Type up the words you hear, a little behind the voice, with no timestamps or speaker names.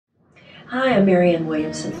Hi, I'm Marianne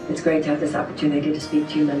Williamson. It's great to have this opportunity to speak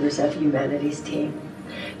to you members of Humanity's team.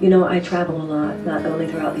 You know, I travel a lot, not only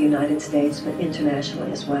throughout the United States, but internationally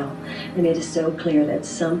as well. And it is so clear that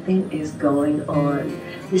something is going on.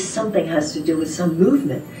 This something has to do with some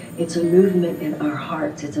movement. It's a movement in our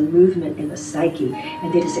hearts. It's a movement in the psyche.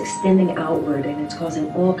 And it is extending outward, and it's causing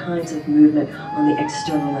all kinds of movement on the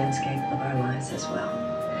external landscape of our lives as well.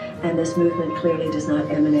 And this movement clearly does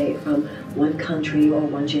not emanate from one country or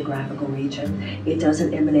one geographical region. It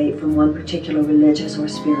doesn't emanate from one particular religious or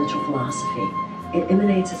spiritual philosophy. It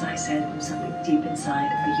emanates, as I said, from something deep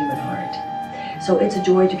inside the human heart. So it's a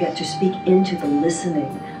joy to get to speak into the listening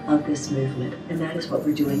of this movement, and that is what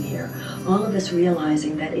we're doing here. All of us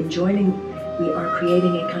realizing that in joining, we are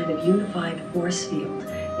creating a kind of unified force field.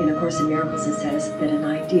 In A Course in Miracles, it says that an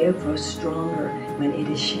idea grows stronger when it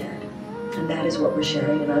is shared. And that is what we're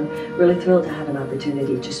sharing, and I'm really thrilled to have an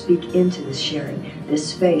opportunity to speak into this sharing, this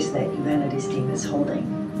space that Humanity's team is holding.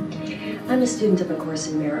 I'm a student of A Course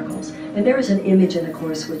in Miracles, and there is an image in the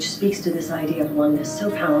Course which speaks to this idea of oneness so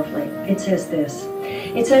powerfully. It says this.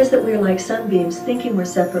 It says that we're like sunbeams thinking we're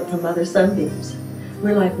separate from other sunbeams.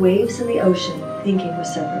 We're like waves in the ocean thinking we're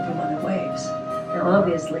separate from other waves. Now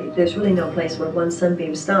obviously, there's really no place where one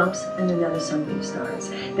sunbeam stops and another sunbeam starts.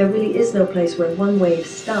 There really is no place where one wave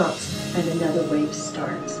stops and another wave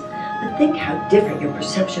starts. But think how different your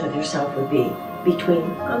perception of yourself would be between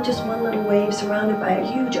I'm just one little wave surrounded by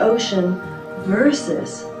a huge ocean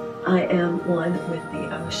versus I am one with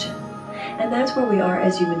the ocean. And that's where we are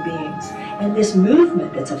as human beings. And this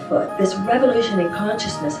movement that's afoot, this revolution in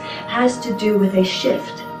consciousness, has to do with a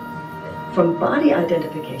shift from body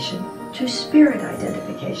identification to spirit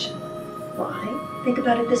identification. Why? Think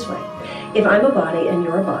about it this way. If I'm a body and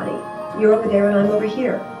you're a body, you're over there and I'm over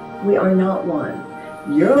here. We are not one.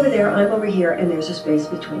 You're over there, I'm over here, and there's a space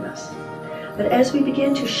between us. But as we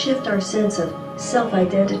begin to shift our sense of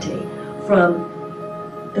self-identity from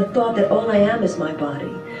the thought that all I am is my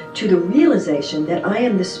body to the realization that I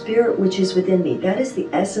am the spirit which is within me, that is the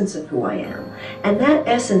essence of who I am. And that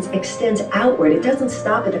essence extends outward. It doesn't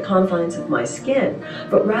stop at the confines of my skin,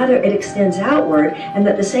 but rather it extends outward, and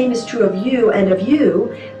that the same is true of you and of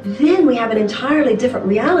you. Then we have an entirely different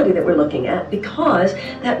reality that we're looking at, because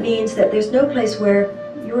that means that there's no place where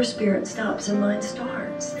your spirit stops and mine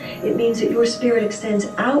starts. It means that your spirit extends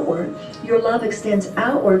outward, your love extends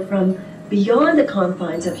outward from beyond the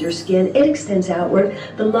confines of your skin. It extends outward.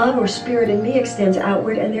 The love or spirit in me extends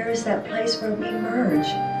outward, and there is that place where we merge.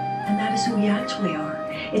 And that is who we actually are.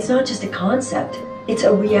 It's not just a concept. It's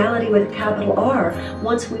a reality with a capital R,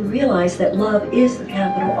 once we realize that love is the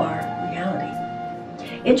capital R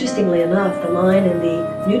reality. Interestingly enough, the line in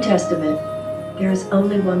the New Testament, there is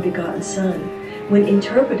only one begotten Son, when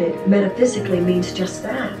interpreted metaphysically means just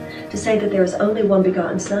that. To say that there is only one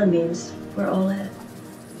begotten Son means we're all in.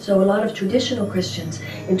 So a lot of traditional Christians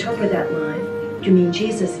interpret that line to mean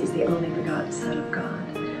Jesus is the only begotten Son of God.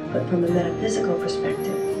 But from a metaphysical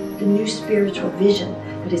perspective, the new spiritual vision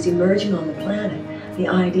that is emerging on the planet, the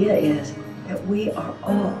idea is that we are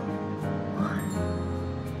all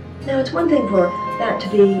one. Now it's one thing for that to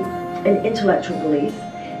be an intellectual belief.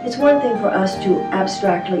 It's one thing for us to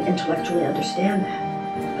abstractly, intellectually understand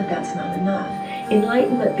that, but that's not enough.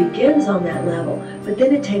 Enlightenment begins on that level, but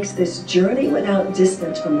then it takes this journey without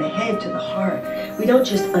distance from the head to the heart. We don't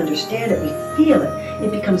just understand it, we feel it.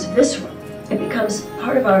 It becomes visceral. It becomes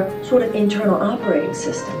part of our sort of internal operating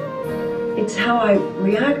system. It's how I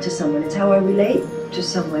react to someone. It's how I relate to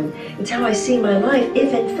someone. It's how I see my life.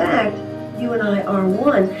 If in fact you and I are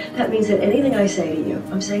one, that means that anything I say to you,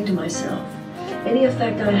 I'm saying to myself. Any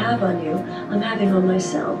effect I have on you, I'm having on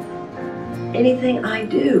myself. Anything I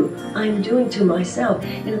do, I'm doing to myself.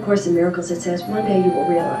 In A Course in Miracles, it says, one day you will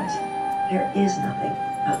realize there is nothing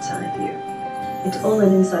outside you. It's all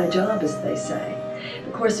an inside job, as they say.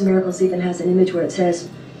 The Course in Miracles even has an image where it says,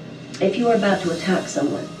 if you are about to attack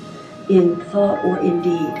someone, in thought or in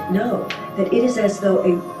deed, know that it is as though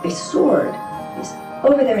a sword is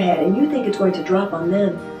over their head, and you think it's going to drop on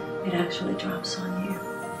them, it actually drops on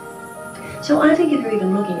you. So I think if you're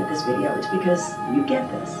even looking at this video, it's because you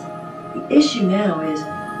get this. The issue now is,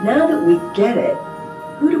 now that we get it,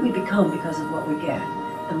 who do we become because of what we get?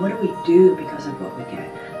 And what do we do because of what we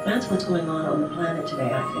get? That's what's going on the planet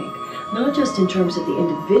today, I think. Not just in terms of the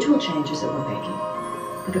individual changes that we're making,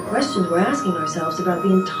 but the questions we're asking ourselves about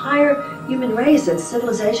the entire human race and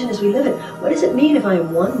civilization as we live it. What does it mean if I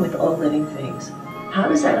am one with all living things? How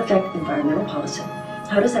does that affect environmental policy?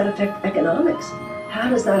 How does that affect economics? How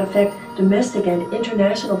does that affect domestic and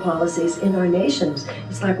international policies in our nations?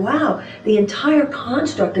 It's like, wow, the entire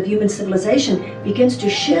construct of human civilization begins to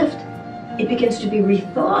shift. It begins to be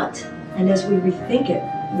rethought. And as we rethink it,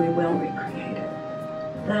 we will recreate it.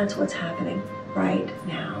 That's what's happening right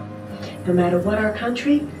now. No matter what our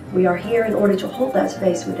country, we are here in order to hold that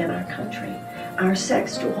space within our country. Our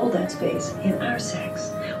sex to hold that space in our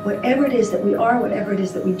sex. Whatever it is that we are, whatever it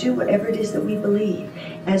is that we do, whatever it is that we believe,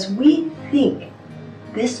 as we think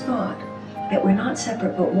this thought that we're not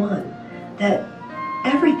separate but one, that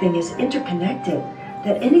everything is interconnected,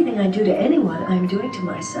 that anything I do to anyone, I'm doing to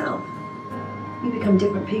myself. We become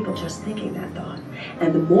different people just thinking that thought.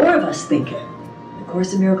 And the more of us think it, the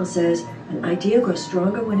Course in Miracles says, an idea grows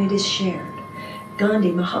stronger when it is shared.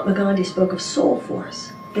 Mahatma Gandhi spoke of soul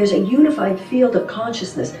force. There's a unified field of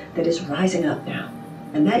consciousness that is rising up now.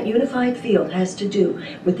 And that unified field has to do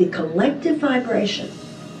with the collective vibration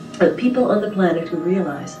of people on the planet who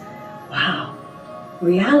realize, wow,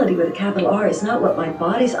 reality with a capital R is not what my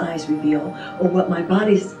body's eyes reveal or what my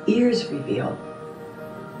body's ears reveal.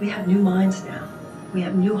 We have new minds now. We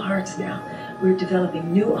have new hearts now. We're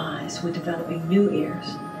developing new eyes. We're developing new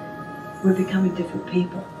ears. We're becoming different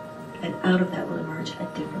people. And out of that will emerge a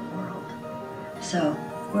different world. So,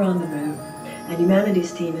 we're on the move. And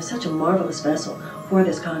Humanity's Team is such a marvelous vessel for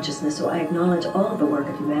this consciousness, so I acknowledge all of the work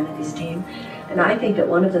of Humanity's Team. And I think that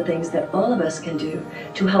one of the things that all of us can do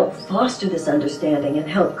to help foster this understanding and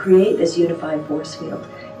help create this unified force field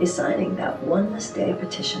is signing that Oneness Day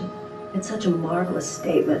petition. It's such a marvelous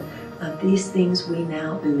statement of these things we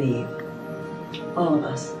now believe. All of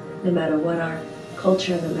us, no matter what our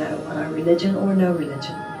culture, no matter what our religion or no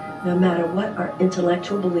religion, no matter what our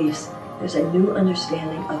intellectual beliefs, there's a new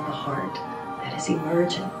understanding of the heart that is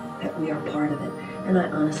emerging, that we are part of it. And I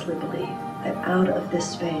honestly believe that out of this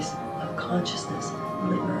space of consciousness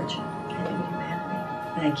will emerge a new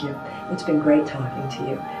humanity. Thank you. It's been great talking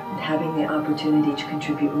to you and having the opportunity to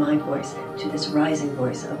contribute my voice to this rising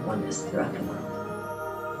voice of oneness throughout the world.